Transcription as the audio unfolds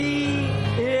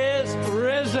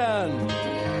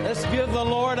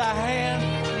Lord, a hand,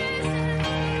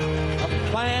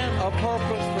 a plan, a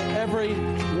purpose for every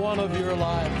one of your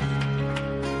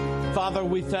lives. Father,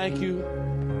 we thank you.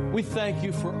 We thank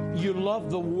you for you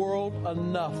love the world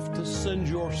enough to send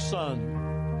your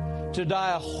Son to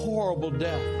die a horrible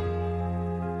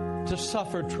death, to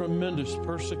suffer tremendous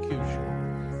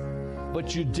persecution.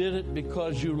 But you did it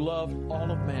because you loved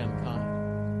all of mankind.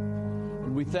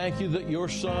 And we thank you that your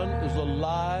Son is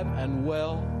alive and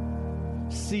well,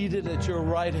 seated at your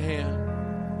right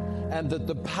hand, and that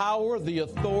the power, the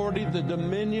authority, the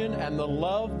dominion, and the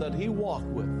love that he walked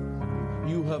with,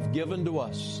 you have given to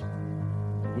us.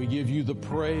 We give you the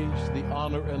praise, the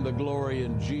honor, and the glory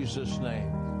in Jesus'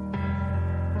 name.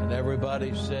 And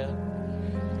everybody said,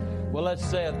 well, let's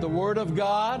say it. The Word of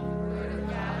God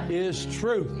is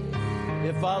truth.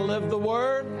 If I live the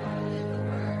Word,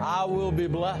 I will be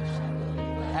blessed.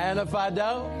 And if I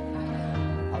don't,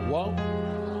 I won't.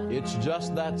 It's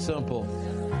just that simple.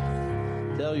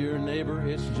 Tell your neighbor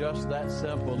it's just that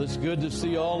simple. It's good to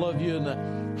see all of you in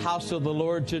the house of the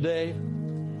Lord today.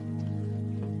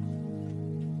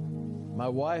 My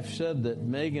wife said that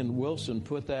Megan Wilson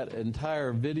put that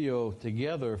entire video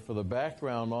together for the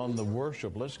background on the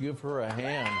worship. Let's give her a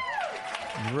hand.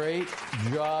 Great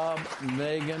job,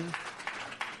 Megan.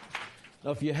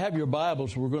 Now, if you have your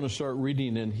Bibles, we're going to start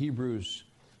reading in Hebrews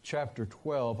chapter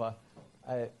 12.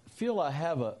 I feel I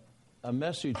have a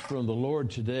message from the Lord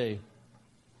today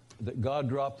that God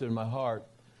dropped in my heart,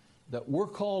 that we're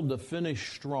called to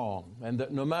finish strong, and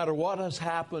that no matter what has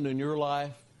happened in your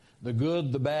life, the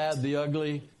good, the bad, the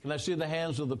ugly. Can I see the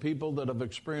hands of the people that have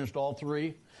experienced all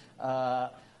three?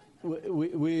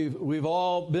 We've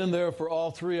all been there for all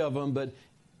three of them, but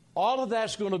all of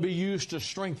that's going to be used to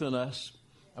strengthen us,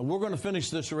 and we're going to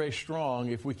finish this race strong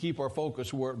if we keep our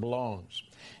focus where it belongs.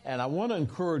 And I want to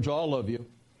encourage all of you.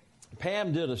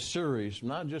 Pam did a series,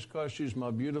 not just because she's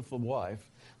my beautiful wife,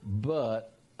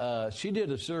 but she did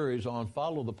a series on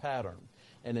Follow the Pattern.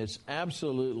 And it's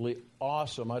absolutely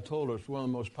awesome. I told her it's one of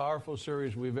the most powerful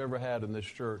series we've ever had in this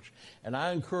church. And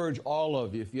I encourage all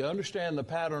of you, if you understand the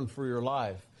pattern for your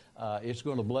life, it's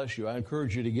going to bless you. I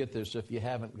encourage you to get this if you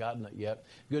haven't gotten it yet.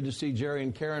 Good to see Jerry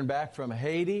and Karen back from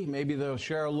Haiti. Maybe they'll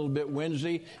share a little bit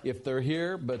Wednesday if they're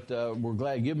here, but we're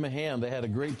glad. Give them a hand. They had a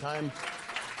great time.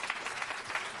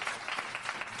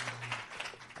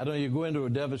 I don't know, you go into a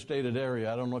devastated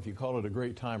area. I don't know if you call it a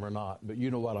great time or not, but you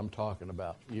know what I'm talking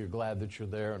about. You're glad that you're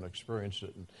there and experienced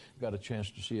it and got a chance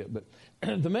to see it. But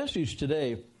the message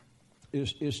today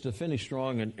is to finish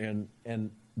strong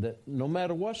and that no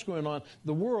matter what's going on,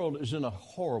 the world is in a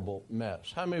horrible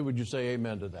mess. How many would you say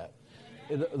amen to that?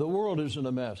 The world is in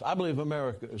a mess. I believe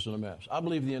America is in a mess. I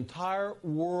believe the entire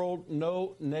world,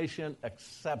 no nation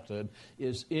accepted,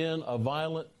 is in a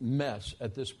violent mess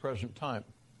at this present time.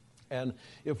 And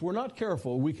if we're not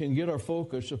careful, we can get our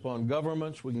focus upon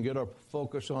governments. We can get our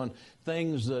focus on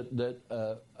things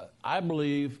that I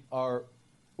believe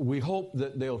we hope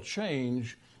that they'll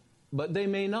change, but they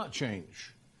may not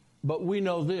change. But we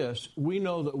know this. We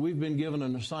know that we've been given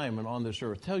an assignment on this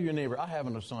earth. Tell your neighbor, I have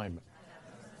an assignment.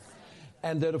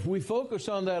 And that if we focus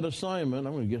on that assignment,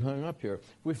 I'm going to get hung up here.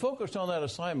 If we focus on that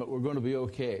assignment, we're going to be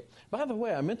okay. By the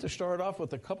way, I meant to start off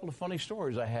with a couple of funny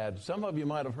stories I had. Some of you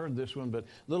might have heard this one, but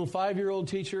little 5-year-old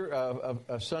teacher,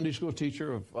 a Sunday school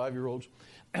teacher of 5-year-olds,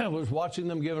 was watching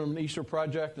them, giving them an Easter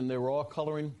project, and they were all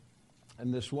coloring.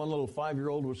 And this one little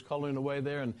 5-year-old was coloring away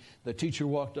there, and the teacher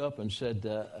walked up and said,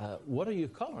 what are you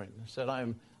coloring? I said, I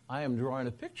am drawing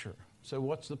a picture. I said,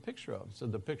 what's the picture of? I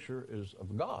said, the picture is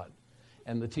of God.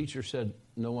 And the teacher said,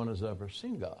 no one has ever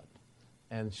seen God.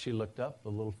 And she looked up, the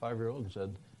little 5-year-old, and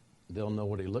said, they'll know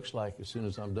what he looks like as soon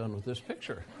as I'm done with this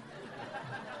picture.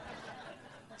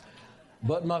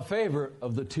 But my favorite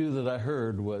of the two that I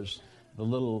heard was the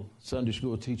little Sunday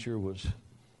school teacher was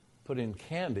putting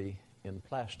candy in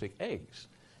plastic eggs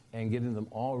and getting them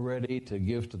all ready to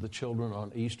give to the children on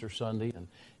Easter Sunday. And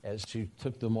as she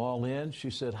took them all in, she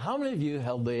said, how many of you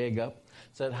held the egg up?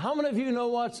 Said, how many of you know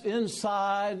what's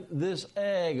inside this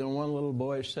egg? And one little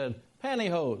boy said,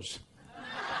 pantyhose.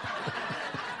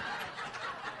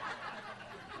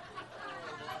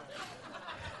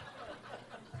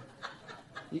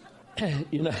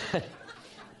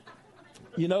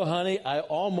 You know, honey, I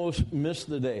almost miss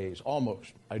the days.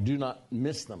 Almost. I do not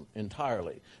miss them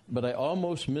entirely. But I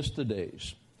almost miss the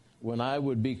days when I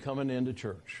would be coming into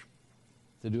church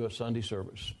to do a Sunday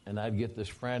service, and I'd get this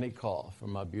frantic call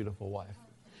from my beautiful wife.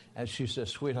 And she says,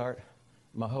 sweetheart,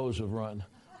 my hose have run.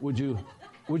 Would you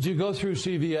go through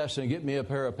CVS and get me a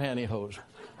pair of pantyhose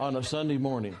on a Sunday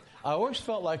morning? I always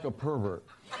felt like a pervert.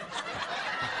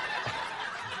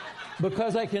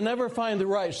 because I can never find the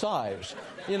right size.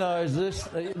 You know, is this?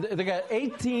 They got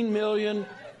 18 million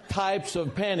types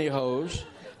of pantyhose,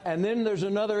 and then there's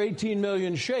another 18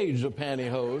 million shades of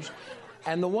pantyhose,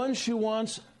 and the one she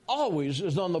wants always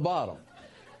is on the bottom.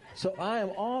 So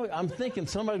I'm thinking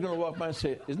somebody's going to walk by and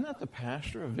say, "Isn't that the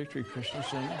pastor of Victory Christian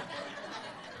Center?"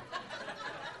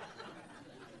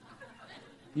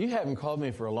 You haven't called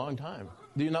me for a long time.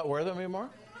 Do you not wear them anymore?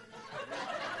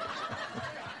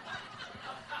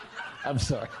 I'm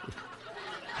sorry.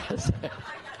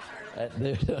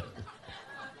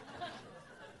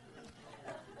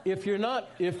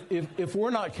 If we're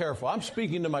not careful, I'm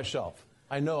speaking to myself.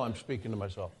 I know I'm speaking to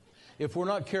myself. If we're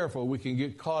not careful, we can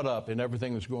get caught up in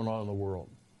everything that's going on in the world.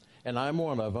 And I'm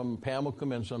one of them. Pam will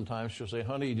come in sometimes. She'll say,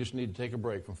 "Honey, you just need to take a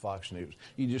break from Fox News.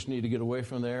 You just need to get away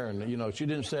from there." And, you know, she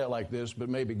didn't say it like this, but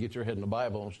maybe get your head in the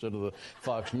Bible instead of the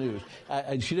Fox News.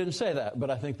 And she didn't say that,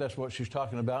 but I think that's what she's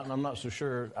talking about, and I'm not so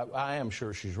sure. I am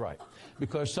sure she's right.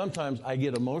 Because sometimes I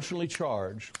get emotionally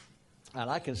charged, and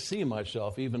I can see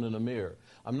myself even in a mirror.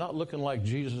 I'm not looking like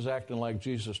Jesus, acting like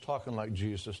Jesus, talking like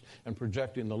Jesus, and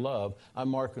projecting the love. I'm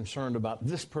more concerned about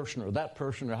this person or that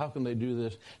person, or how can they do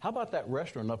this. How about that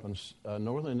restaurant up in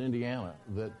northern Indiana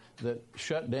that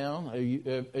shut down? How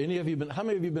many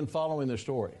of you been following this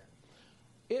story?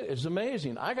 It is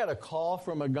amazing. I got a call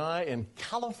from a guy in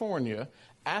California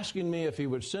asking me if he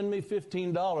would send me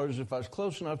 $15 if I was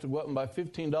close enough to go up and buy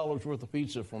 $15 worth of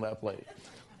pizza from that place.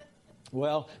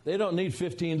 Well, they don't need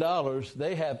 $15.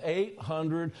 They have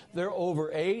they're over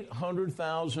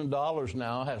 $800,000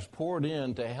 now has poured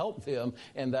in to help them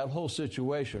in that whole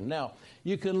situation. Now,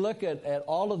 you can look at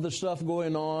all of the stuff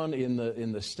going on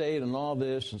in the state and all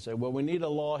this and say, well, we need a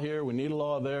law here, we need a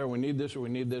law there, we need this or we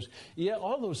need this. Yeah,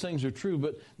 all those things are true,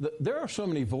 but there are so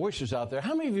many voices out there.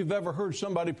 How many of you have ever heard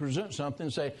somebody present something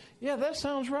and say, yeah, that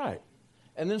sounds right?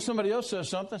 And then somebody else says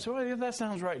something and say, well, yeah, that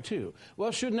sounds right too.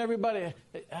 Well, shouldn't everybody,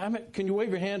 can you wave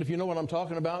your hand if you know what I'm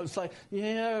talking about? It's like,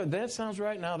 yeah, that sounds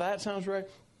right. Now that sounds right.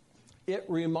 It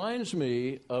reminds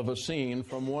me of a scene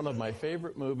from one of my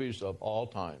favorite movies of all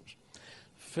times,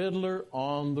 Fiddler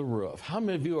on the Roof. How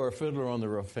many of you are a Fiddler on the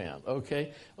Roof fan?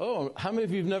 Okay. Oh, how many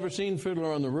of you have never seen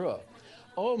Fiddler on the Roof?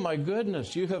 Oh, my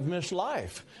goodness, you have missed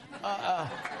life.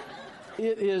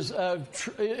 It is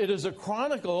a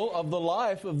chronicle of the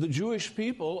life of the Jewish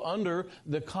people under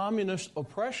the communist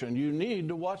oppression. You need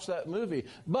to watch that movie.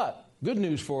 But good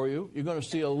news for you, you're going to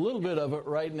see a little bit of it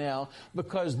right now,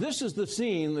 because this is the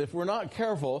scene. If we're not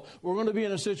careful, we're going to be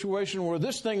in a situation where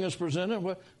this thing is presented.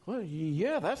 Well,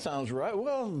 yeah, that sounds right.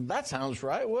 Well, that sounds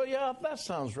right. Well, yeah, that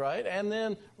sounds right. And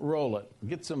then roll it.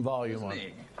 Get some volume on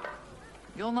it.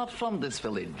 You're not from this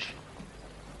village.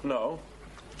 No.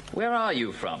 Where are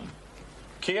you from?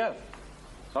 Kiev.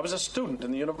 I was a student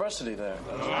in the university there.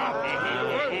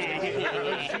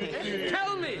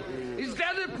 Tell me, is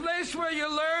that a place where you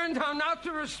learned how not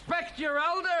to respect your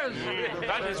elders?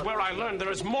 That is where I learned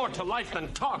there is more to life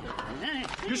than talk.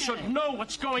 You should know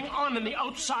what's going on in the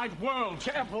outside world.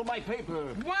 Careful, my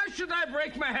paper. Why should I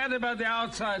break my head about the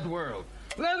outside world?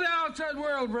 Let the outside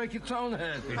world break its own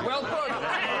head. Well put.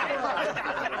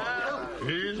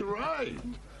 He's right.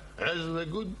 As the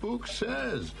good book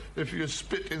says, if you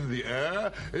spit in the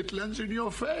air, it lands in your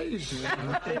face.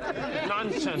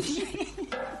 Nonsense.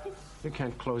 You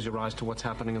can't close your eyes to what's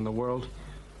happening in the world.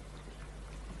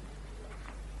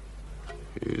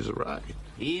 He's right.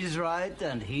 He's right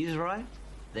and he's right.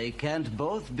 They can't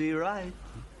both be right.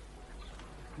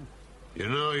 You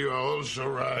know, you're also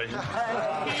right.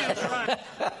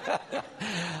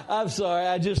 I'm sorry,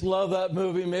 I just love that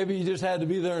movie. Maybe you just had to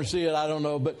be there and see it. I don't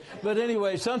know. But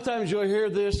anyway, sometimes you'll hear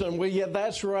this and, well, yeah,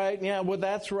 that's right. Yeah, well,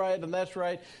 that's right and that's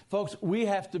right. Folks, we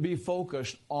have to be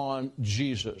focused on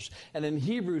Jesus. And in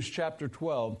Hebrews chapter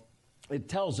 12, it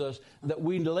tells us that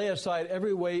we lay aside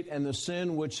every weight and the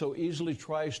sin which so easily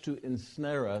tries to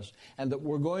ensnare us, and that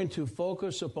we're going to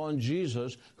focus upon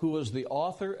Jesus, who is the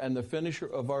author and the finisher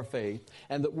of our faith,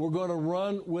 and that we're going to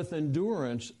run with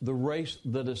endurance the race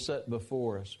that is set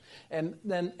before us. And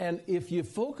if you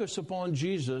focus upon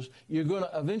Jesus, you're going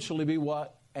to eventually be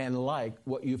what and like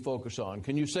what you focus on.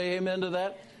 Can you say amen to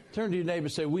that? Turn to your neighbor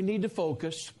and say, we need to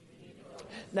focus.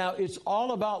 Now, it's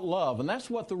all about love, and that's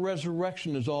what the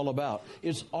resurrection is all about.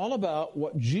 It's all about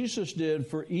what Jesus did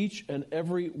for each and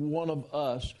every one of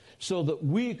us so that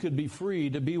we could be free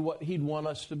to be what He'd want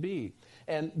us to be.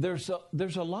 And there's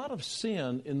a lot of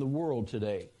sin in the world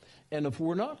today. And if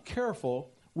we're not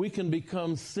careful, we can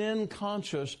become sin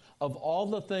conscious of all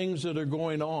the things that are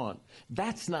going on.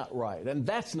 That's not right, and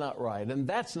that's not right, and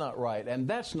that's not right, and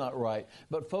that's not right.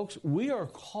 But folks, we are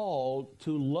called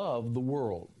to love the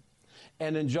world.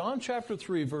 And in John chapter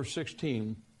 3, verse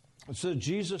 16, It says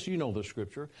Jesus, you know the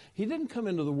scripture, he didn't come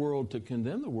into the world to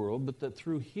condemn the world, but that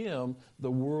through him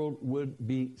the world would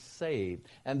be saved,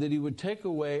 and that he would take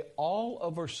away all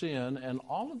of our sin and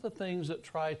all of the things that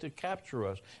try to capture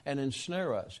us and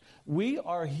ensnare us. We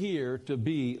are here to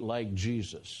be like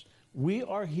Jesus. We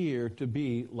are here to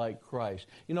be like Christ.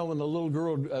 You know, when the little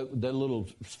girl, that little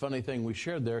funny thing we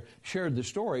shared there, shared the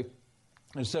story,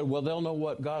 and said, well, they'll know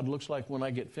what God looks like when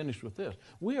I get finished with this.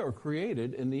 We are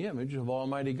created in the image of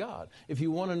Almighty God. If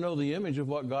you want to know the image of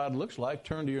what God looks like,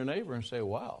 turn to your neighbor and say,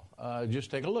 wow.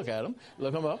 Just take a look at him,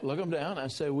 look him up, look him down,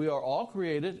 and say, we are all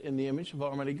created in the image of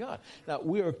Almighty God. Now,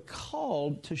 we are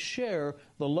called to share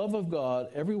the love of God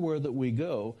everywhere that we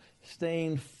go,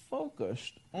 staying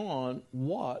focused on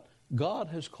what God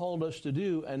has called us to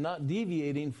do and not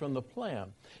deviating from the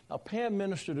plan. Now, Pam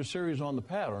ministered a series on the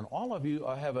pattern. All of you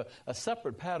have a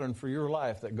separate pattern for your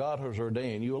life that God has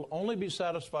ordained. You will only be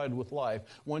satisfied with life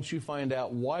once you find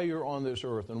out why you're on this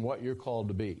earth and what you're called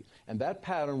to be. And that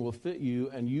pattern will fit you,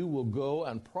 and you will go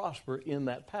and prosper in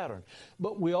that pattern.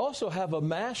 But we also have a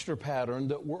master pattern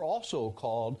that we're also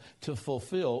called to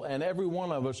fulfill, and every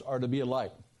one of us are to be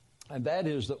alike. And that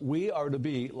is that we are to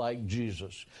be like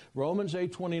Jesus. Romans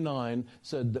 8:29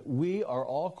 said that we are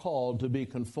all called to be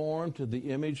conformed to the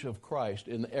image of Christ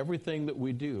in everything that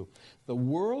we do. The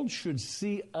world should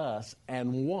see us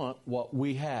and want what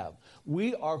we have.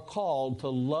 We are called to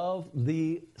love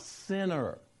the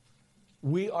sinner.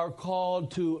 We are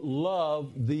called to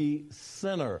love the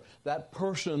sinner, that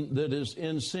person that is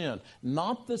in sin.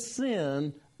 Not the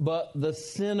sin, but the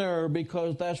sinner,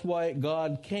 because that's why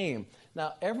God came.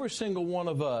 Now, every single one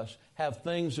of us have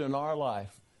things in our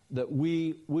life that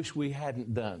we wish we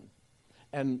hadn't done.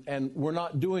 And we're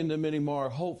not doing them anymore,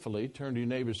 hopefully. Turn to your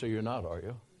neighbor and say, you're not, are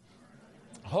you?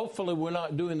 Hopefully we're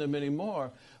not doing them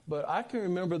anymore. But I can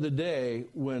remember the day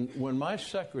when my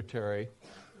secretary,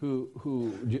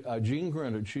 Jean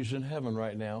Greenard, she's in heaven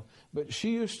right now, but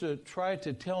she used to try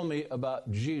to tell me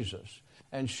about Jesus.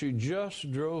 And she just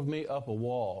drove me up a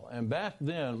wall. And back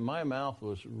then, my mouth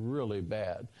was really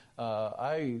bad.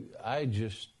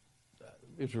 It's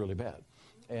really bad.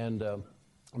 And as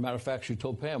a matter of fact, she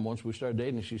told Pam once we started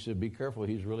dating, she said, be careful,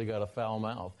 he's really got a foul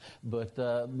mouth. But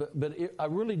I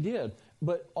really did.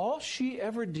 But all she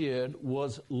ever did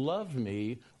was love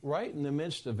me right in the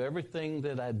midst of everything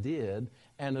that I did.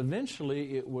 And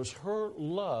eventually, it was her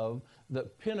love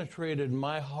that penetrated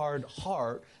my hard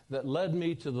heart that led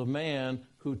me to the man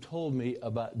who told me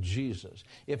about Jesus.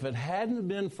 If it hadn't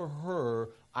been for her,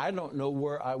 I don't know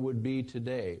where I would be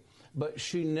today. But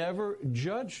she never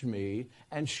judged me,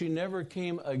 and she never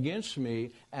came against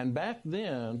me. And back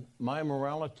then, my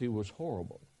morality was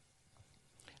horrible.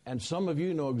 And some of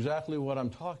you know exactly what I'm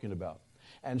talking about.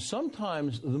 And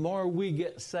sometimes the more we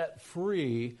get set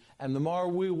free and the more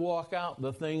we walk out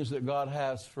the things that God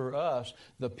has for us,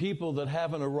 the people that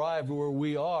haven't arrived where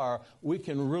we are, we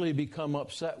can really become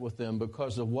upset with them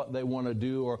because of what they want to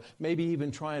do, or maybe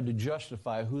even trying to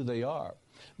justify who they are.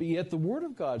 But yet the Word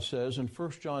of God says in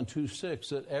 1 John 2:6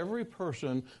 that every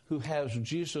person who has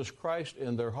Jesus Christ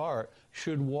in their heart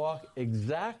should walk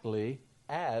exactly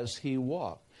as He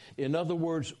walked. In other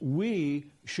words, we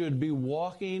should be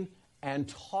walking and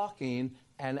talking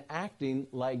and acting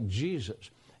like Jesus.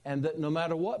 And that no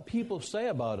matter what people say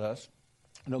about us,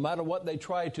 no matter what they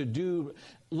try to do,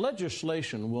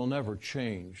 legislation will never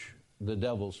change the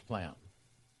devil's plan.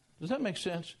 Does that make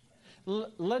sense?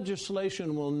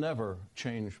 Legislation will never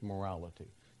change morality.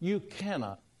 You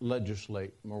cannot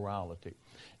legislate morality.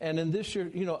 And in this year,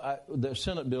 the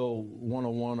Senate Bill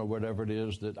 101 or whatever it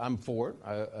is, that I'm for it,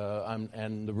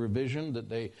 and the revision that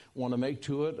they want to make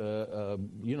to it,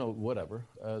 whatever.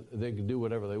 They can do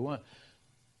whatever they want.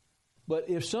 But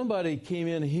if somebody came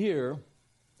in here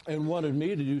and wanted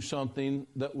me to do something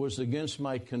that was against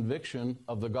my conviction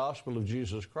of the gospel of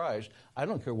Jesus Christ, I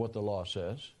don't care what the law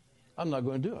says. I'm not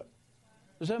going to do it.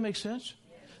 Does that make sense?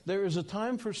 There is a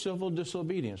time for civil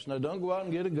disobedience. Now, don't go out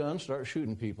and get a gun, start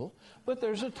shooting people. But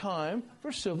there's a time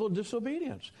for civil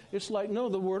disobedience. It's like, no,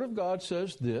 the Word of God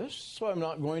says this, so I'm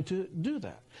not going to do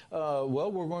that.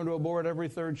 Well, we're going to abort every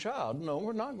third child. No,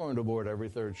 we're not going to abort every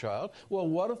third child. Well,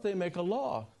 what if they make a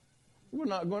law? We're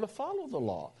not going to follow the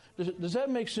law. Does that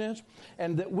make sense?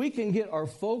 And that we can get our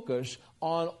focus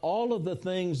on all of the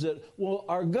things that, well,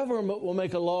 our government will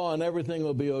make a law and everything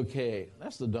will be okay.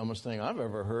 That's the dumbest thing I've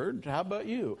ever heard. How about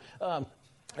you?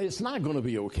 It's not going to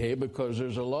be okay because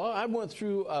there's a law. I went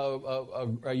through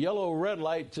a yellow red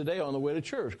light today on the way to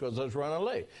church because I was running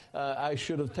late. I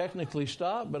should have technically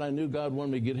stopped, but I knew God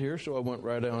wanted me to get here, so I went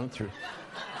right on through.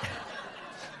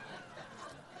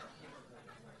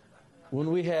 When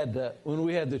we had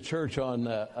the church on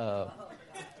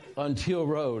on Teal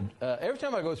Road. Every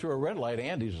time I go through a red light,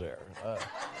 Andy's there.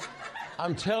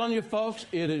 I'm telling you, folks,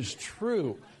 it is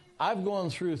true. I've gone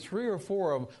through 3 or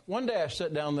 4 of them. One day I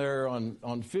sat down there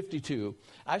on 52.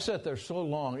 I sat there so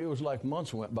long, it was like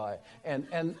months went by. And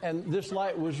this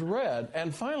light was red.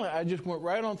 And finally, I just went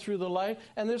right on through the light,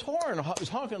 and this horn is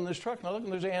honking in this truck, and I look,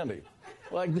 and there's Andy,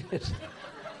 like this.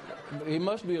 He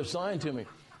must be assigned to me.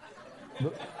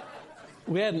 But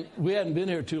we hadn't been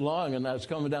here too long, and I was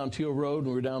coming down Teal Road, and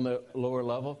we were down the lower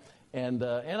level. And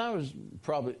I was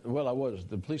probably, well, I was.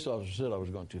 The police officer said I was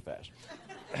going too fast.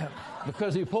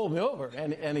 Because he pulled me over,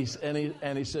 and he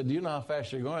said, "Do you know how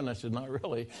fast you're going?" And I said, "Not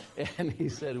really." And he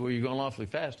said, "Well, you're going awfully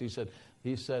fast." He said,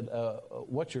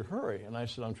 "What's your hurry?" And I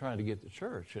said, "I'm trying to get to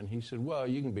church." And he said, "Well,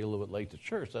 you can be a little bit late to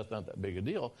church. That's not that big a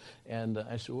deal." And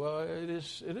I said, "Well, it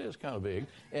is kind of big."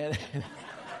 And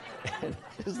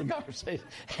this is the conversation.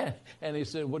 And he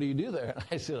said, "What do you do there?" And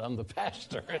I said, "I'm the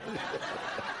pastor."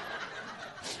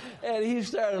 And he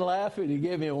started laughing. He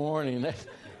gave me a warning. That's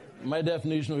my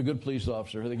definition of a good police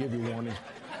officer. They give you warnings.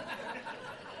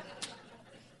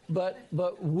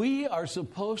 But we are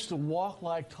supposed to walk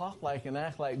like, talk like, and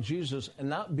act like Jesus and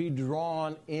not be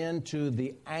drawn into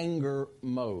the anger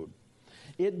mode.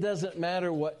 It doesn't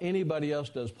matter what anybody else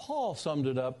does. Paul summed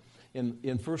it up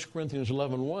in 1 Corinthians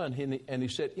 11:1, and he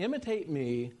said, "Imitate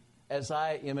me as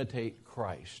I imitate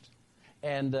Christ."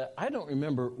 And I don't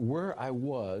remember where I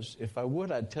was. If I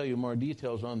would, I'd tell you more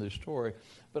details on this story.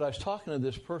 But I was talking to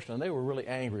this person, and they were really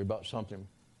angry about something.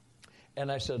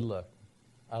 And I said, "Look,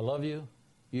 I love you.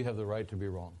 You have the right to be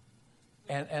wrong."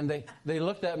 And they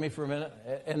looked at me for a minute,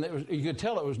 and you could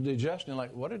tell it was digestion.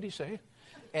 Like, what did he say?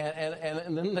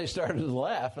 And then they started to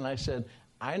laugh, and I said,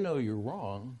 "I know you're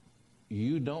wrong.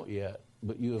 You don't yet,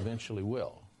 but you eventually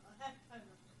will."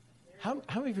 How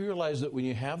many of you realize that when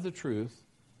you have the truth,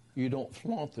 you don't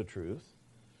flaunt the truth,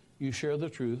 you share the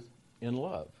truth in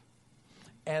love?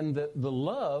 And that the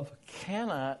love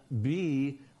cannot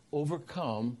be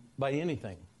overcome by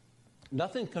anything.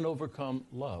 Nothing can overcome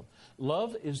love.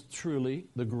 Love is truly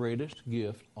the greatest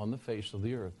gift on the face of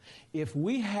the earth. If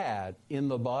we had in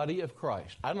the body of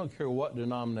Christ, I don't care what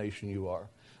denomination you are,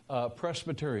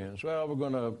 Presbyterians, well, we're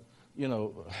going to,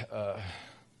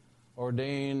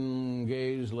 ordain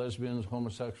gays, lesbians,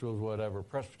 homosexuals, whatever,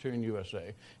 Presbyterian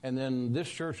USA. And then this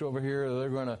church over here,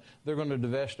 they're going to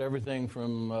divest everything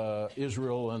from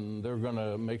Israel, and they're going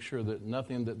to make sure that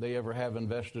nothing that they ever have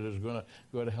invested is going to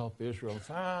go to help Israel.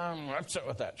 So I'm upset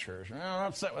with that church. I'm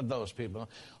upset with those people.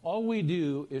 All we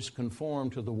do is conform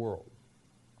to the world.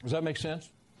 Does that make sense?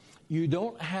 You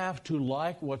don't have to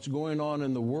like what's going on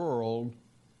in the world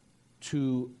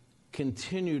to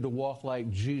continue to walk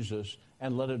like Jesus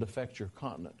and let it affect your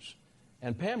countenance.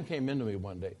 And Pam came into me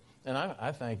one day, and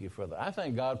I thank you for that. I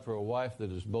thank God for a wife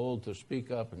that is bold to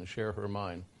speak up and share her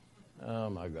mind.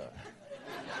 Oh, my God.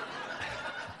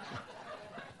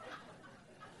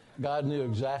 God knew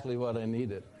exactly what I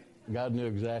needed. God knew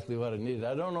exactly what I needed.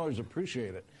 I don't always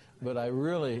appreciate it, but I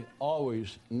really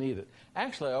always need it.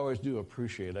 Actually, I always do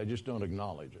appreciate it. I just don't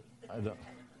acknowledge it.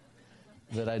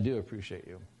 That I do appreciate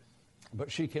you. But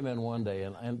she came in one day,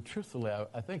 and truthfully,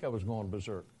 I think I was going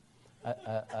berserk.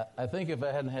 I think if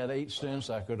I hadn't had 8 stents,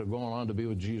 I could have gone on to be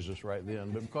with Jesus right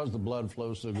then. But because the blood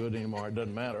flows so good anymore, it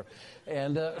doesn't matter.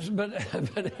 And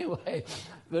but anyway,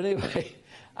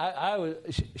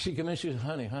 she came in. She said,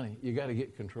 "Honey, you got to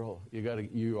get control.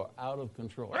 You are out of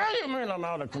control." "What do you mean I'm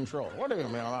out of control? What do you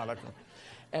mean I'm out of control?"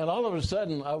 And all of a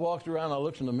sudden, I walked around. I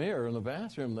looked in the mirror in the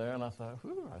bathroom there, and I thought,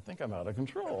 I think I'm out of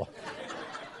control.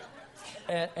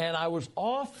 And I was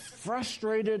all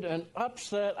frustrated and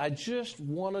upset. I just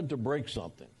wanted to break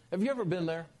something. Have you ever been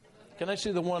there? Can I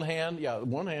see the one hand? Yeah,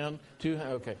 one hand, 2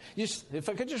 hands. Okay. If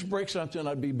I could just break something,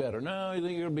 I'd be better. No, you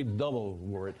think you're going to be double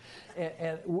worried.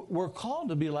 And we're called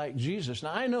to be like Jesus.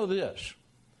 Now, I know this.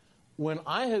 When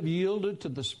I have yielded to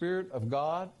the Spirit of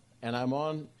God and I'm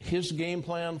on His game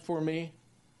plan for me,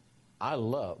 I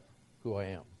love who I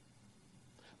am.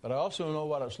 But I also know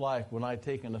what it's like when I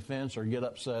take an offense or get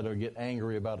upset or get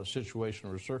angry about a situation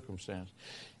or a circumstance.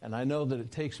 And I know that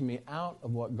it takes me out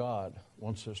of what God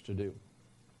wants us to do.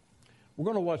 We're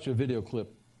going to watch a video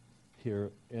clip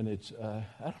here, and it's, I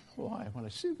don't know why. When I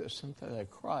see this, sometimes I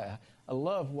cry. I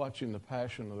love watching The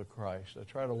Passion of the Christ. I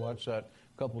try to watch that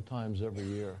a couple times every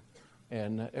year.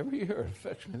 And every year it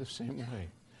affects me the same way.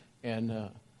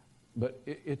 And but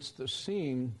it's the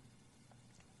scene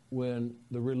when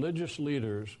the religious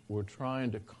leaders were trying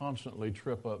to constantly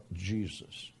trip up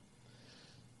Jesus.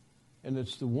 And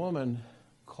it's the woman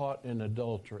caught in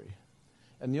adultery.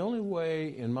 And the only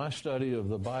way in my study of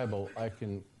the Bible I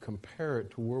can compare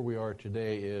it to where we are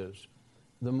today is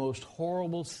the most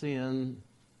horrible sin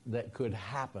that could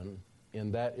happen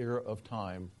in that era of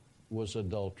time was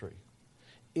adultery.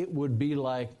 It would be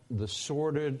like the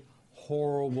sordid,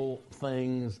 horrible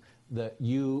things that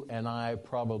you and I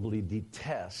probably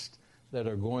detest that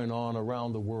are going on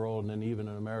around the world and even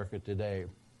in America today,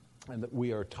 and that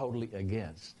we are totally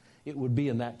against. It would be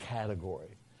in that category.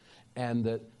 And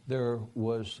that there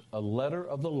was a letter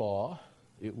of the law.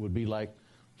 It would be like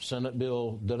Senate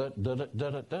Bill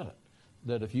da-da-da-da-da-da-da,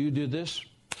 that if you do this,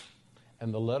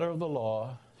 and the letter of the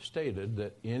law stated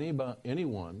that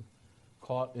anyone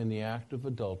caught in the act of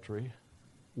adultery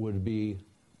would be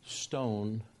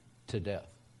stoned to death.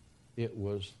 It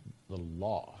was the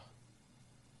law.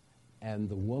 And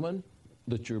the woman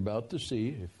that you're about to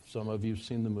see, if some of you have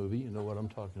seen the movie, you know what I'm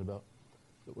talking about,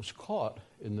 that was caught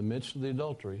in the midst of the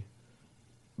adultery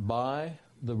by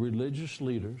the religious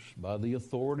leaders, by the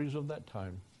authorities of that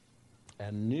time,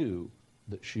 and knew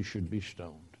that she should be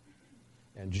stoned.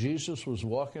 And Jesus was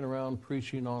walking around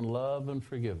preaching on love and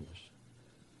forgiveness.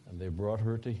 And they brought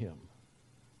her to him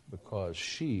because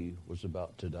she was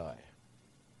about to die.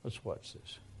 Let's watch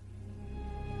this.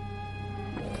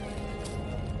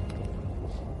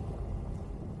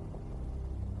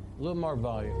 A little more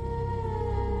volume.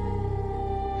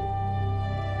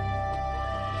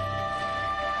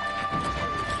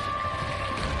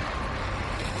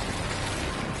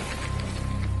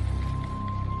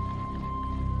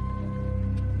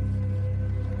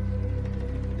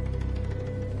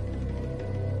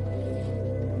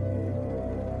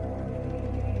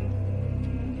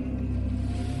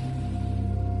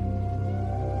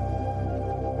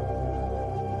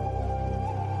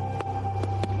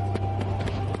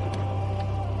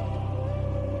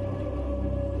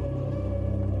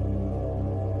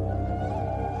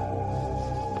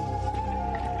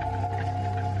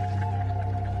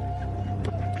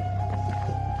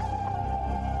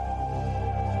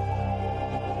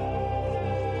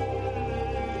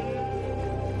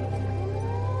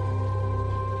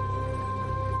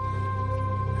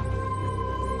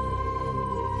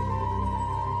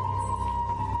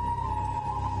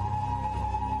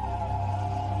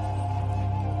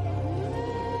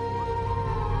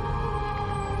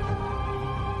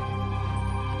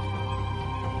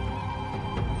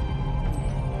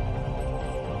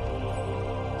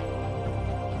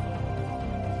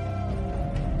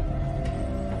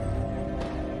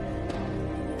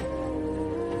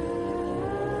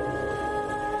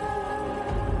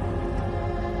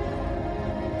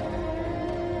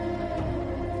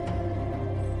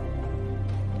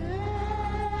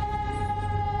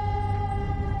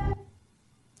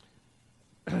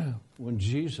 When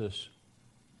Jesus,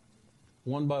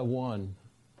 one by one,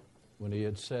 when he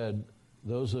had said,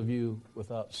 those of you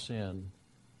without sin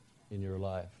in your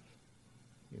life,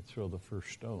 you throw the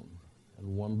first stone.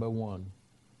 And one by one,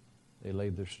 they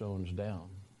laid their stones down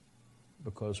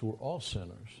because we're all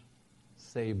sinners,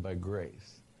 saved by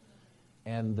grace.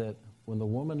 And that when the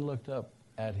woman looked up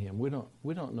at him, we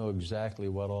don't know exactly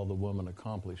what all the woman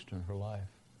accomplished in her life,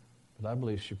 but I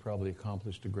believe she probably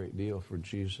accomplished a great deal for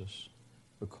Jesus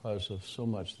because of so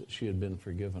much that she had been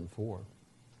forgiven for.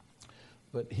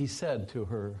 But he said to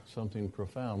her something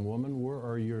profound, woman, where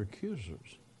are your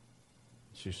accusers?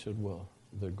 She said, well,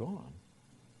 they're gone.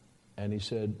 And he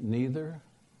said, neither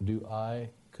do I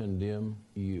condemn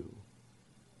you.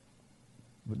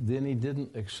 But then he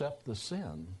didn't accept the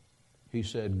sin. He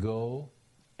said, go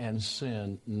and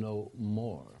sin no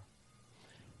more.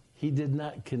 He did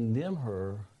not condemn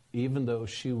her, even though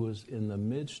she was in the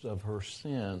midst of her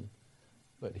sin,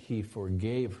 but he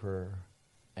forgave her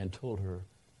and told her,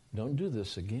 don't do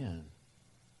this again,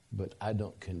 but I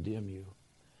don't condemn you.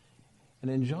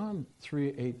 And in John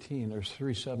 3:18 or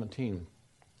 3:17,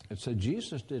 it said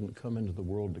Jesus didn't come into the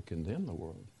world to condemn the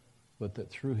world, but that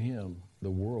through him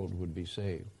the world would be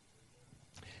saved.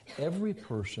 Every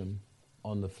person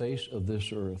on the face of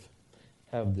this earth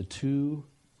have the two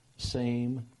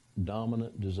same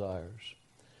dominant desires,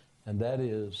 and that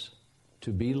is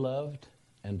to be loved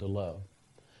and to love.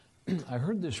 I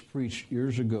heard this preached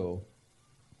years ago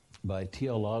by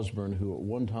T.L. Osborne, who at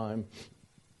one time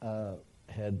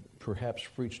had perhaps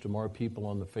preached to more people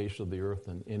on the face of the earth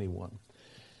than anyone.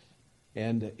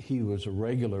 And he was a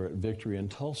regular at Victory in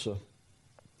Tulsa,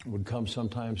 would come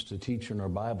sometimes to teach in our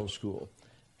Bible school.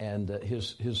 And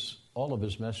all of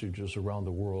his messages around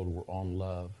the world were on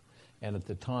love. And at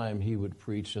the time he would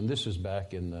preach, and this is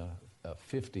back in the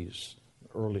 50s,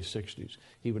 early 60s,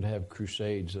 he would have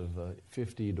crusades of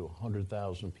 50 to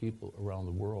 100,000 people around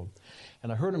the world.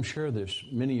 And I heard him share this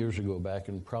many years ago, back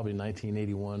in probably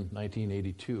 1981,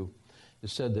 1982. It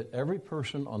said that every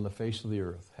person on the face of the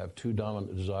earth have two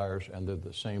dominant desires, and they're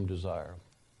the same desire.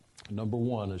 Number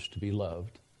one is to be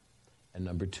loved, and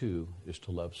number two is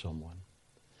to love someone.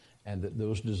 And that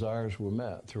those desires were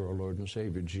met through our Lord and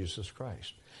Savior, Jesus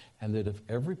Christ. And that if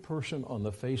every person on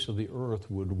the face of the earth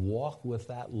would walk with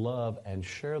that love and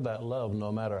share that love,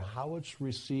 no matter how it's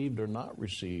received or not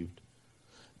received,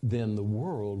 then the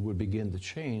world would begin to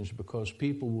change, because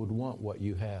people would want what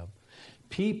you have.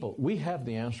 People, we have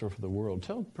the answer for the world.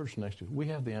 Tell the person next to you, we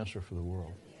have the answer for the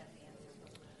world.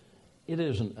 It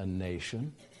isn't a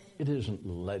nation. It isn't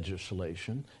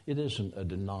legislation. It isn't a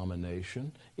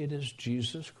denomination. It is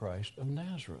Jesus Christ of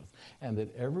Nazareth. And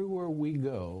that everywhere we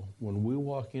go, when we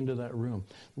walk into that room,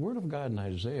 the Word of God in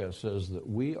Isaiah says that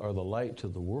we are the light to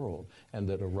the world, and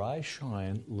that arise,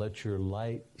 shine, let your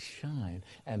light shine.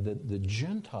 And that the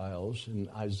Gentiles, in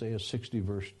Isaiah 60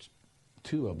 verse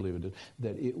 2, I believe it is,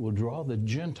 that it will draw the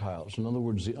Gentiles, in other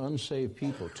words, the unsaved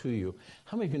people, to you.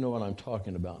 How many of you know what I'm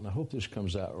talking about? And I hope this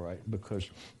comes out right, because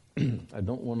I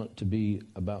don't want it to be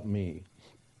about me.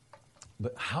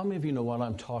 But how many of you know what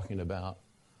I'm talking about?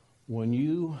 When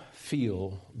you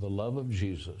feel the love of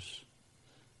Jesus,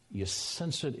 you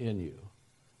sense it in you.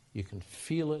 You can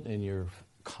feel it in your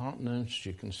countenance.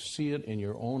 You can see it in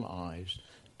your own eyes,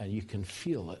 and you can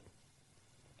feel it.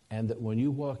 And that when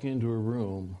you walk into a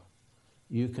room,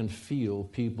 you can feel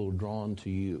people drawn to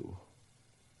you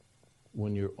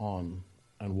when you're on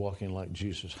and walking like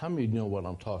Jesus. How many of you know what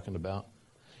I'm talking about?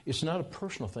 It's not a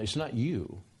personal thing. It's not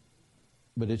you,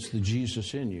 but it's the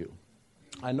Jesus in you.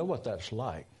 I know what that's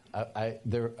like.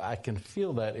 I can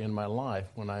feel that in my life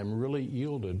when I'm really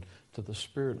yielded to the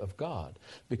Spirit of God,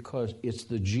 because it's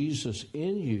the Jesus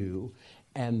in you,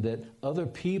 and that other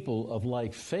people of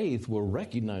like faith will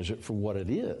recognize it for what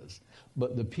it is.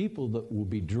 But the people that will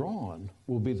be drawn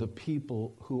will be the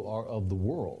people who are of the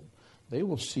world. They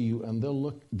will see you and they'll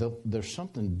look, there's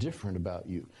something different about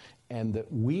you. And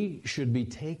that we should be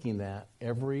taking that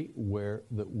everywhere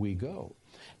that we go.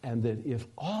 And that if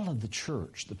all of the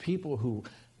church, the people who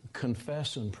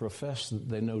confess and profess that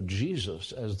they know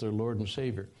Jesus as their Lord and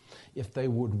Savior, if they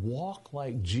would walk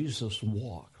like Jesus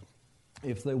walked,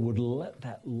 if they would let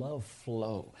that love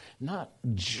flow, not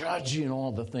judging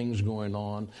all the things going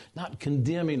on, not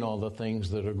condemning all the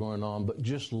things that are going on, but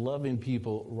just loving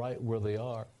people right where they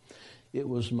are. It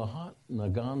was Mahatma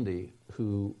Gandhi,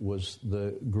 who was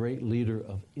the great leader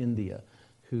of India,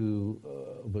 who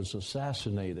was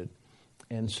assassinated.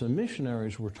 And some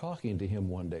missionaries were talking to him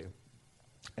one day,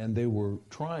 and they were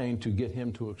trying to get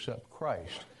him to accept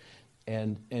Christ.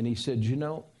 And he said, you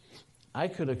know, I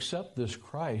could accept this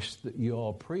Christ that you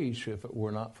all preach if it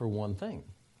were not for one thing.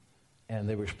 And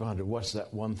they responded, what's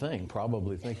that one thing?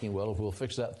 Probably thinking, well, if we'll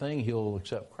fix that thing, he'll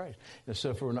accept Christ. And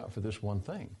said, if it were not for this one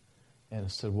thing. And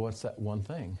it said, what's that one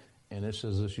thing? And it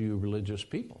says, it's you religious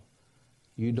people.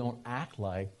 You don't act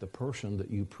like the person that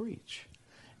you preach.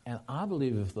 And I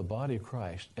believe if the body of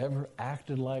Christ ever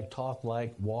acted like, talked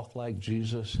like, walked like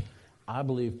Jesus, I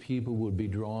believe people would be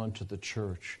drawn to the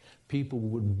church. People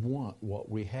would want what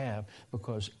we have,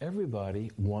 because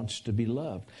everybody wants to be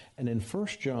loved. And in 1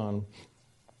 John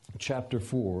chapter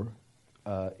 4,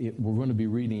 we're going to be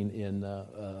reading in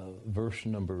verse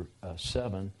number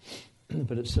 7,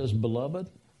 but it says, Beloved,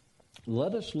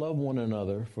 let us love one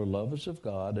another, for love is of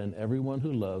God, and everyone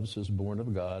who loves is born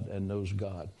of God and knows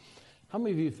God. How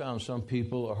many of you found some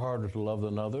people are harder to love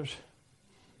than others?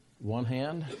 One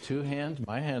hand, two hands,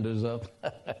 my hand is up.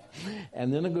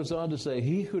 And then it goes on to say,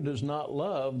 he who does not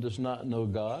love does not know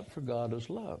God, for God is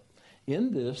love.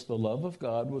 In this, the love of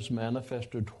God was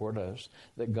manifested toward us,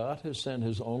 that God has sent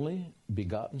his only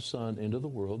begotten Son into the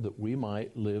world that we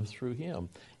might live through him.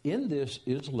 In this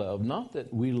is love, not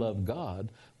that we love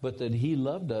God, but that he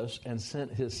loved us and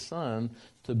sent his Son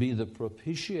to be the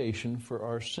propitiation for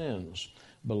our sins.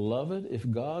 Beloved, if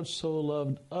God so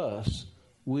loved us,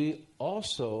 we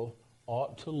also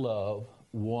ought to love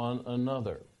one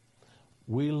another.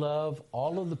 We love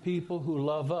all of the people who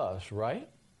love us, right?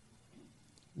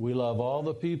 We love all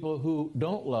the people who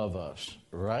don't love us,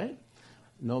 right?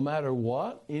 No matter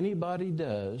what anybody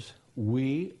does,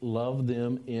 we love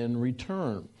them in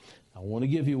return. I want to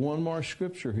give you one more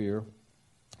scripture here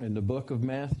in the book of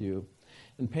Matthew.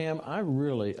 And Pam, I've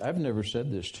never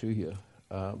said this to you,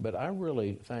 but I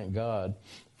really thank God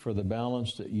for the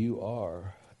balance that you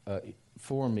are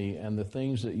for me, and the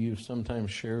things that you've sometimes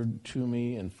shared to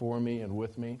me and for me and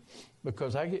with me,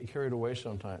 because I get carried away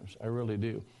sometimes. I really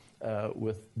do.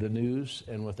 With the news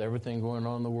and with everything going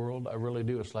on in the world, I really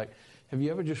do. It's like, have you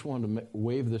ever just wanted to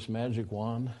wave this magic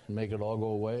wand and make it all go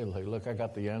away? Like, look, I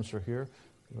got the answer here.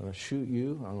 I'm going to shoot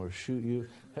you. I'm going to shoot you.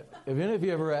 Have any of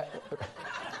you ever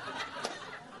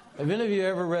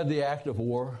read The Act of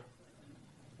War?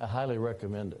 I highly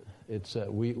recommend it. It's I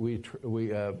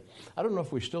don't know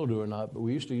if we still do or not, but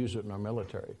we used to use it in our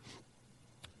military.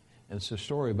 And it's a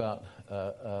story about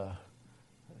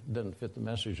doesn't fit the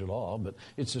message at all, but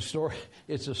it's a story.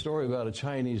 It's a story about a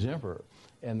Chinese emperor,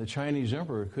 and the Chinese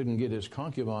emperor couldn't get his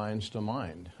concubines to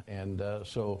mind, and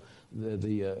so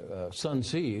the Sun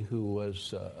Tzu, who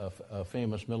was a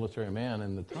famous military man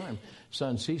in the time,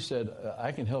 Sun Tzu said,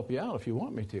 "I can help you out if you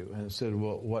want me to." And he said,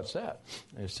 "Well, what's that?"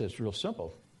 And he said, "It's real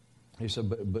simple." He said,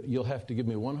 but you'll have to give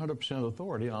me 100%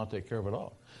 authority, and I'll take care of it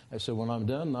all. I said, when I'm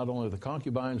done, not only are the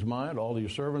concubines mine, all your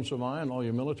servants are mine, all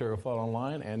your military will fall in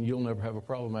line, and you'll never have a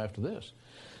problem after this.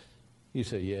 He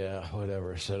said, yeah,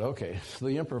 whatever. I said, okay. So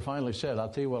the emperor finally said, I'll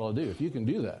tell you what I'll do. If you can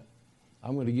do that,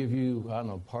 I'm going to give you, I don't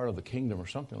know, part of the kingdom or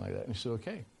something like that. And he said,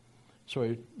 okay. So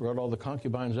he brought all the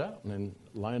concubines out and then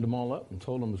lined them all up and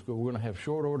told them, we're going to have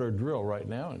short order drill right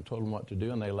now, and told them what to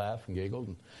do, and they laughed and giggled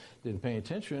and didn't pay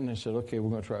attention. And they said, okay, we're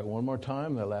going to try it one more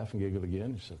time. They laughed and giggled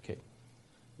again. He said, okay,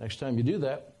 next time you do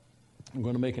that, I'm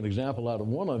going to make an example out of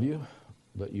one of you,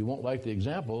 but you won't like the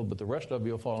example, but the rest of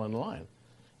you will fall in line.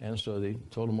 And so they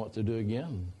told them what to do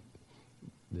again.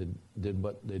 They did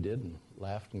what they did and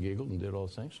laughed and giggled and did all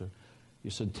those things. So he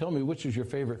said, tell me, which is your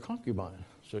favorite concubine?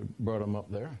 So he brought them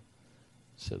up there.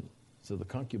 Said the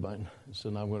concubine, so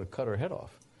now I'm going to cut her head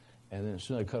off. And then as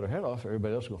soon as I cut her head off,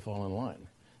 everybody else is going to fall in line.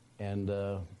 And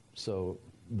so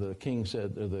the king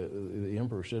said, the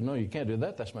emperor said, no, you can't do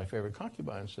that. That's my favorite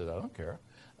concubine. I said, I don't care.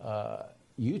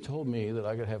 You told me that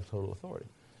I could have total authority.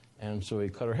 And so he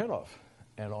cut her head off.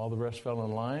 And all the rest fell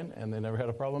in line, and they never had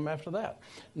a problem after that.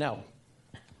 Now,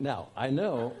 I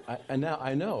know.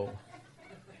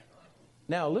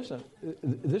 Now, listen,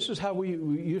 this is how we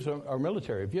use our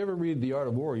military. If you ever read The Art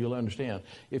of War, you'll understand.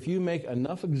 If you make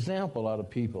enough example out of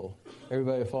people,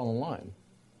 everybody will fall in line.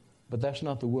 But that's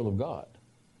not the will of God.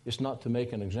 It's not to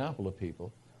make an example of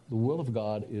people. The will of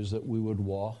God is that we would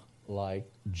walk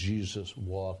like Jesus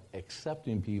walked,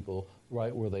 accepting people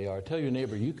right where they are. Tell your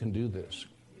neighbor, you can do this.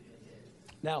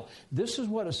 Now, this is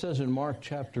what it says in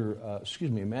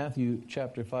Matthew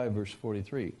chapter 5, verse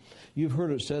 43. You've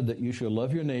heard it said that you shall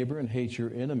love your neighbor and hate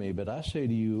your enemy, but I say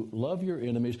to you, love your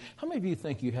enemies. How many of you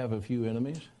think you have a few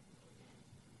enemies?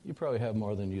 You probably have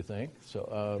more than you think.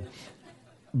 So,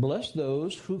 bless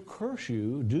those who curse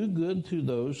you, do good to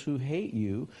those who hate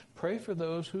you, pray for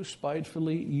those who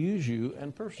spitefully use you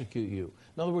and persecute you.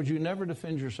 In other words, you never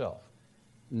defend yourself.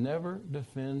 Never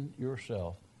defend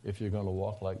yourself if you're going to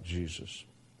walk like Jesus.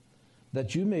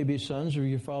 That you may be sons of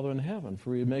your Father in heaven,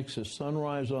 for he makes his sun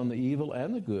rise on the evil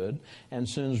and the good, and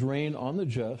sends rain on the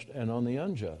just and on the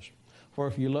unjust. For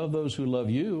if you love those who love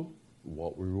you,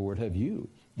 what reward have you?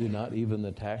 Do not even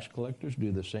the tax collectors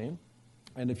do the same?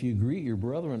 And if you greet your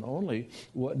brethren only,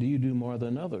 what do you do more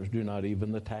than others? Do not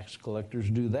even the tax collectors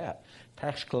do that?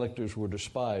 Tax collectors were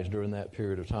despised during that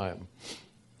period of time.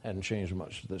 Hadn't changed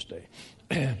much to this day.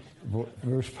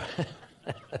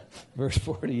 Verse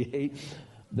 48,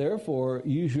 therefore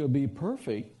you shall be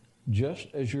perfect just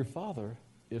as your Father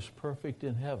is perfect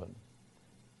in heaven.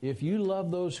 If you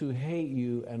love those who hate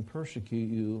you and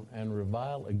persecute you and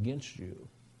revile against you,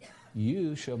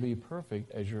 you shall be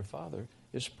perfect as your Father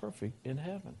is perfect in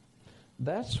heaven.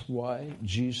 That's why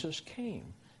Jesus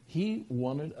came. He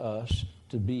wanted us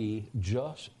to be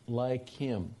just like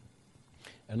him.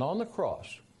 And on the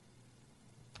cross,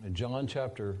 in John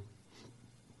chapter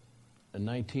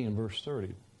 19, verse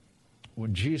 30,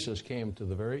 when Jesus came to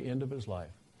the very end of his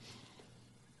life,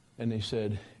 and he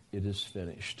said, it is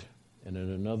finished. And in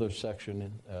another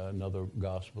section, another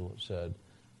gospel, it said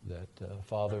that,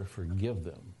 Father, forgive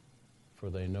them, for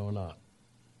they know not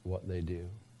what they do.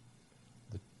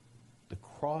 The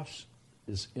cross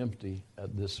is empty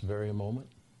at this very moment.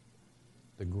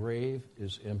 The grave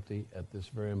is empty at this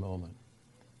very moment.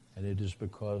 And it is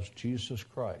because Jesus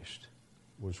Christ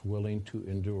was willing to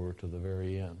endure to the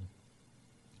very end.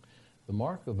 The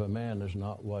mark of a man is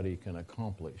not what he can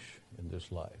accomplish in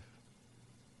this life.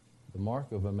 The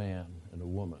mark of a man and a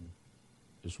woman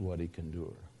is what he can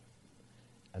endure.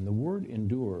 And the word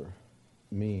endure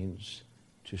means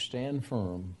to stand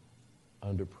firm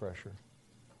under pressure.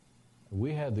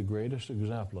 We had the greatest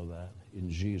example of that in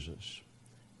Jesus.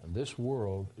 And this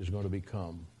world is going to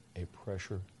become a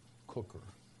pressure cooker.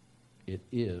 It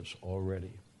is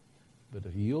already. But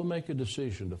if you'll make a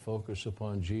decision to focus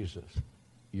upon Jesus,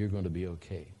 you're going to be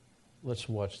okay. Let's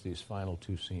watch these final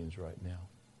two scenes right now.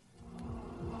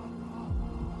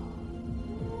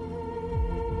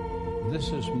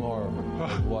 This is more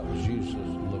of what Jesus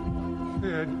looked like.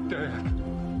 Yeah, Dad.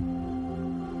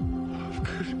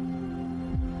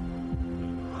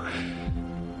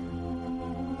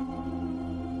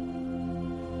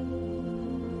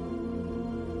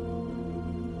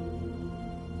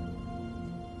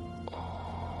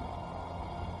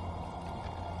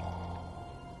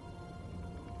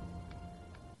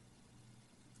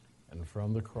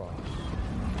 from the cross.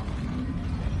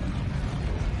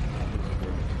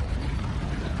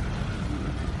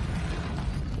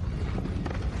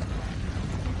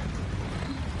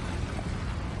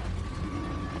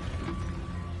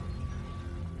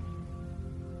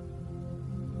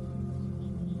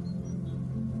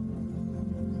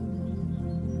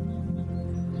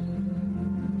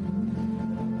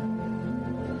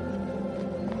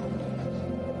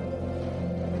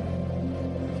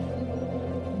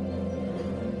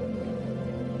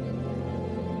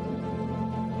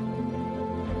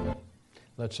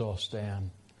 Let's all stand.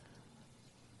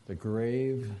 The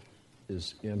grave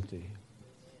is empty.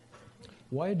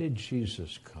 Why did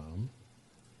Jesus come?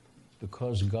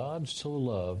 Because God so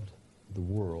loved the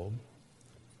world,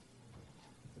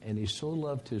 and he so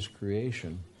loved his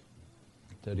creation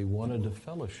that he wanted to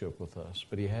fellowship with us,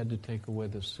 but he had to take away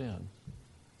the sin.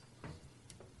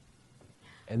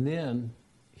 And then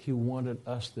he wanted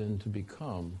us then to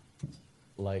become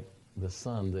like the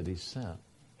Son that he sent.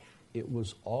 It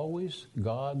was always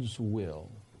God's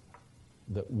will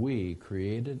that we,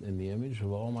 created in the image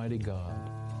of Almighty God,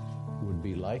 would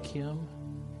be like him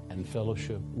and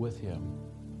fellowship with him.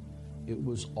 It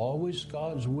was always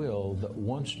God's will that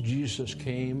once Jesus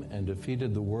came and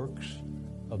defeated the works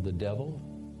of the devil,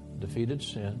 defeated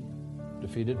sin,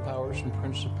 defeated powers and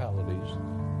principalities,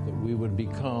 that we would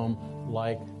become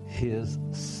like his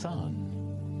Son.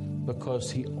 Because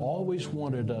he always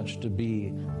wanted us to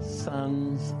be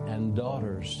sons and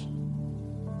daughters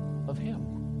of him.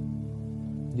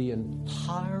 The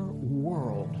entire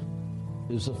world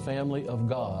is a family of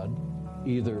God,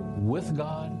 either with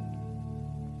God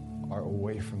or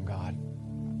away from God.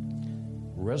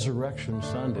 Resurrection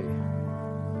Sunday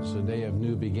is a day of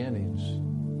new beginnings,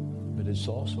 but it's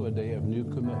also a day of new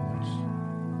commitments.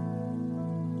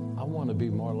 I want to be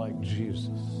more like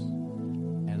Jesus.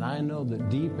 And I know that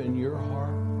deep in your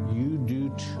heart, you do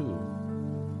too.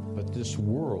 But this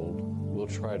world will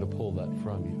try to pull that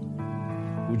from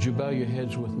you. Would you bow your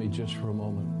heads with me just for a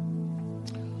moment?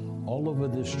 All over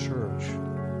this church,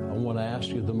 I want to ask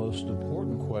you the most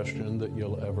important question that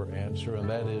you'll ever answer, and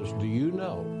that is, do you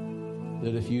know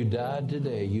that if you died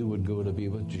today, you would go to be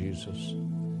with Jesus?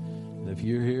 And if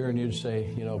you're here and you'd say,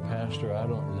 you know, Pastor, I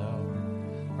don't know.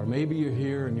 Or maybe you're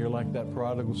here and you're like that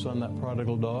prodigal son, that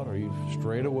prodigal daughter. You've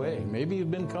strayed away. Maybe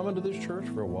you've been coming to this church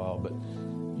for a while, but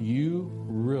you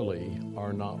really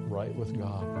are not right with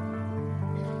God.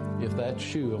 If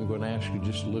that's you, I'm going to ask you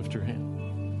just to lift your hand.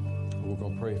 We're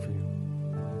going to pray for you.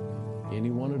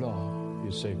 Anyone at all,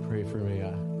 you say, pray for me.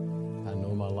 I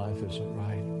know my life isn't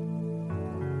right.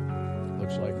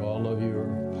 Looks like all of you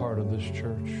are part of this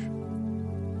church.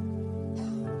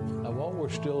 Now, while we're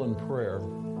still in prayer,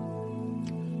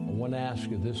 I want to ask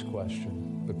you this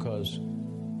question, because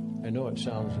I know it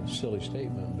sounds a silly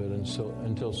statement, but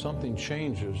until something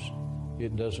changes,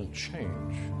 it doesn't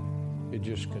change. It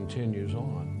just continues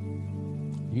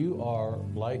on. You are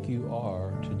like you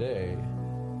are today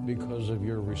because of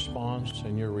your response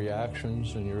and your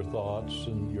reactions and your thoughts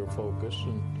and your focus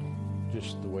and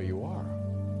just the way you are.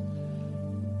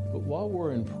 But while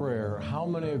we're in prayer, how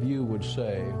many of you would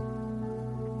say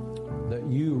that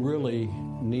you really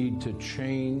need to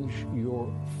change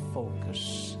your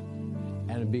focus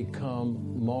and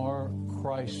become more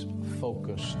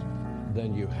Christ-focused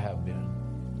than you have been?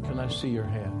 Can I see your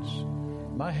hands?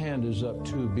 My hand is up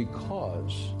too,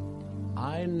 because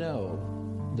I know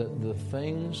that the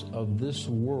things of this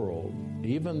world,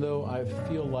 even though I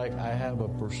feel like I have a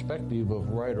perspective of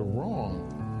right or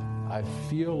wrong, I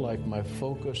feel like my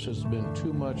focus has been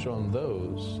too much on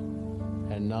those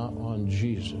and not on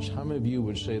Jesus. How many of you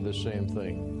would say the same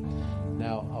thing?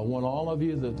 Now, I want all of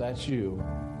you that's you.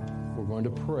 We're going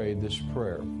to pray this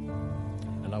prayer.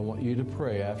 And I want you to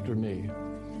pray after me,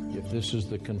 if this is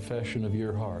the confession of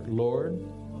your heart. Lord,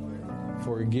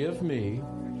 forgive me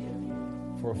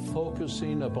for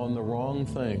focusing upon the wrong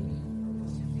thing.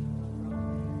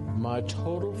 My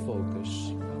total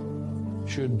focus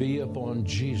should be upon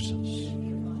Jesus.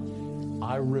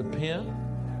 I repent,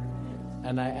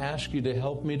 and I ask you to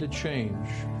help me to change.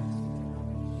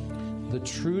 The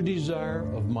true desire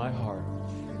of my heart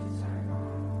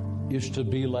is to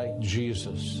be like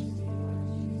Jesus,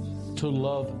 to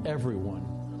love everyone,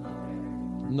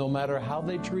 no matter how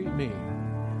they treat me.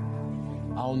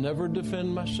 I'll never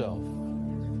defend myself,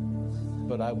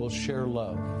 but I will share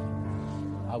love.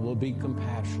 I will be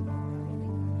compassionate.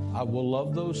 I will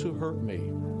love those who hurt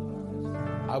me.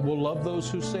 I will love those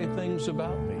who say things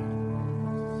about me.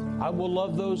 I will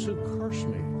love those who curse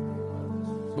me.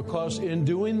 Because in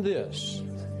doing this,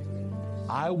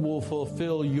 I will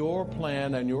fulfill your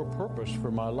plan and your purpose for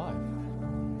my life.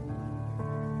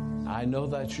 I know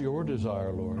that's your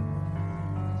desire, Lord. And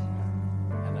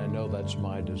I know that's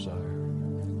my desire.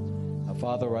 Now,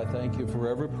 Father, I thank you for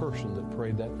every person that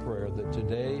prayed that prayer, that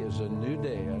today is a new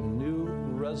day, a new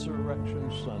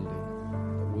Resurrection Sunday,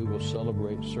 that we will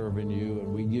celebrate serving you, and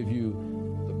we give you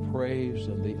the praise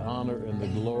and the honor and the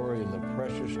glory in the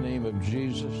precious name of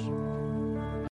Jesus.